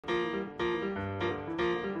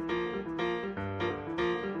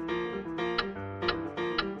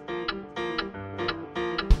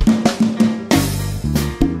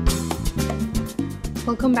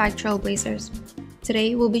Welcome back, Trailblazers.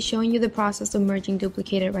 Today, we'll be showing you the process of merging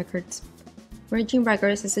duplicated records. Merging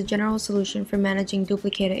records is a general solution for managing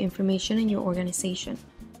duplicated information in your organization.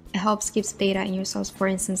 It helps keep data in your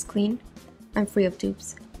Salesforce instance clean and free of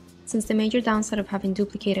dupes, since the major downside of having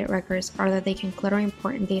duplicated records are that they can clutter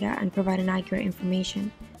important data and provide inaccurate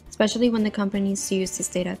information, especially when the company needs to use this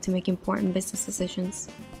data to make important business decisions.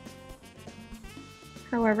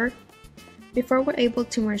 However, before we're able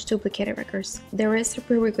to merge duplicated records, there is a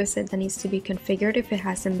prerequisite that needs to be configured if it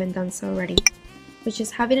hasn't been done so already, which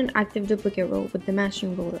is having an active duplicate rule with the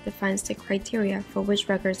matching rule that defines the criteria for which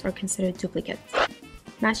records are considered duplicates.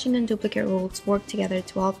 Matching and duplicate rules work together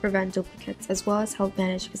to help prevent duplicates as well as help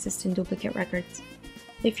manage existing duplicate records.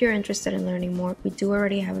 If you're interested in learning more, we do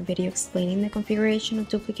already have a video explaining the configuration of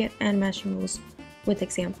duplicate and matching rules with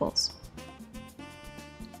examples.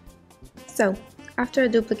 So, after a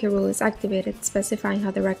duplicate rule is activated specifying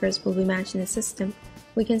how the records will be matched in the system,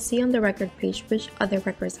 we can see on the record page which other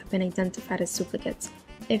records have been identified as duplicates,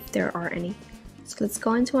 if there are any. So let's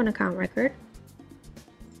go into an account record.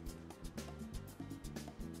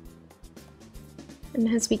 And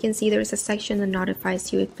as we can see, there is a section that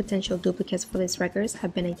notifies you if potential duplicates for these records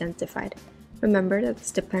have been identified. Remember that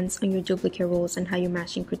this depends on your duplicate rules and how your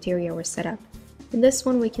matching criteria were set up. In this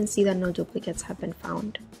one, we can see that no duplicates have been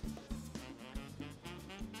found.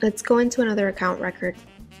 Let's go into another account record.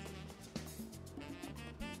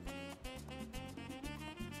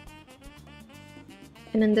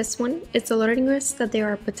 And in this one, it's alerting us that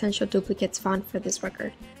there are potential duplicates found for this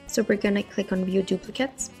record. So we're going to click on View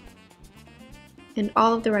Duplicates. And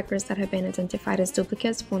all of the records that have been identified as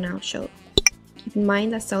duplicates will now show. Keep in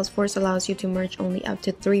mind that Salesforce allows you to merge only up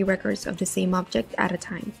to 3 records of the same object at a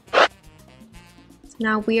time. So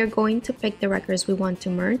now we are going to pick the records we want to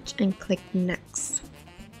merge and click Next.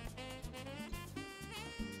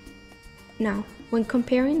 Now, when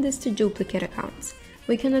comparing this to duplicate accounts,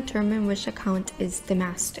 we can determine which account is the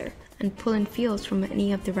master and pull in fields from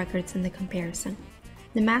any of the records in the comparison.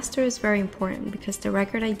 The master is very important because the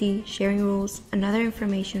record ID, sharing rules, and other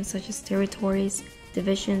information such as territories,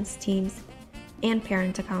 divisions, teams, and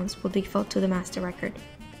parent accounts will default to the master record,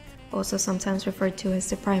 also sometimes referred to as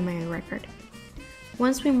the primary record.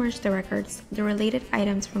 Once we merge the records, the related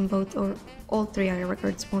items from both or all 3 other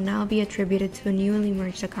records will now be attributed to a newly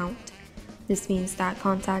merged account. This means that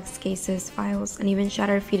contacts, cases, files, and even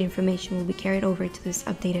shatter feed information will be carried over to this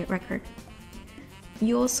updated record.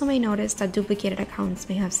 You also may notice that duplicated accounts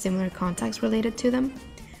may have similar contacts related to them.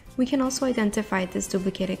 We can also identify these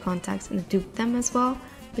duplicated contacts and dupe them as well,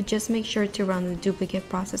 but just make sure to run the duplicate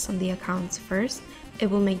process on the accounts first. It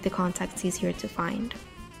will make the contacts easier to find.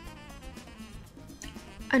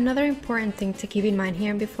 Another important thing to keep in mind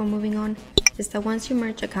here before moving on is that once you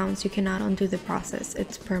merge accounts, you cannot undo the process.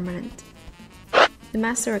 It's permanent. The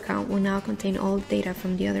master account will now contain all data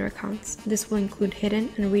from the other accounts. This will include hidden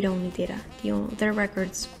and read-only data. The other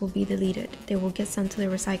records will be deleted. They will get sent to the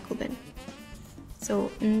recycle bin. So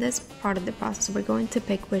in this part of the process, we're going to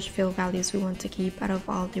pick which field values we want to keep out of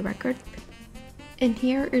all the records. And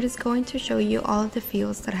here it is going to show you all of the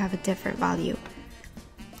fields that have a different value.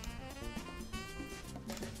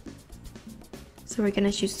 So we're going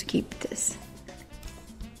to choose to keep this.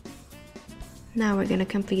 Now we're going to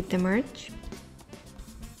complete the merge.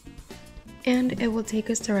 And it will take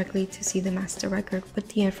us directly to see the master record with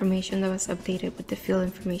the information that was updated with the field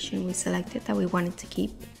information we selected that we wanted to keep,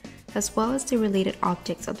 as well as the related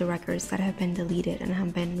objects of the records that have been deleted and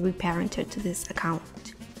have been reparented to this account.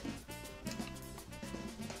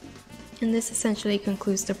 And this essentially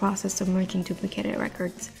concludes the process of merging duplicated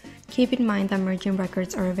records. Keep in mind that merging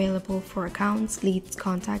records are available for accounts, leads,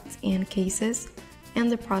 contacts, and cases,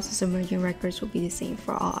 and the process of merging records will be the same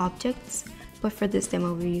for all objects. But for this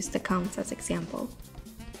demo, we used accounts as example.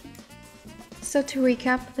 So to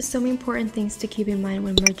recap, some important things to keep in mind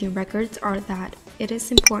when merging records are that it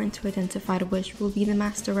is important to identify which will be the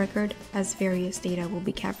master record, as various data will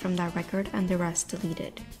be kept from that record and the rest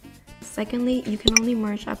deleted. Secondly, you can only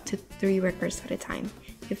merge up to 3 records at a time.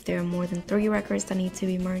 If there are more than 3 records that need to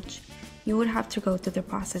be merged, you would have to go through the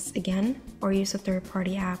process again, or use a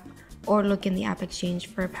third-party app, or look in the App Exchange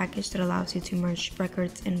for a package that allows you to merge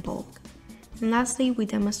records in bulk. And lastly, we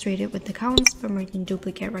demonstrated with accounts, but merging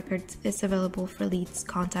duplicate records is available for leads,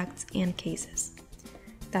 contacts, and cases.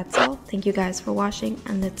 That's all. Thank you guys for watching,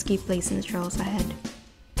 and let's keep blazing the trails ahead.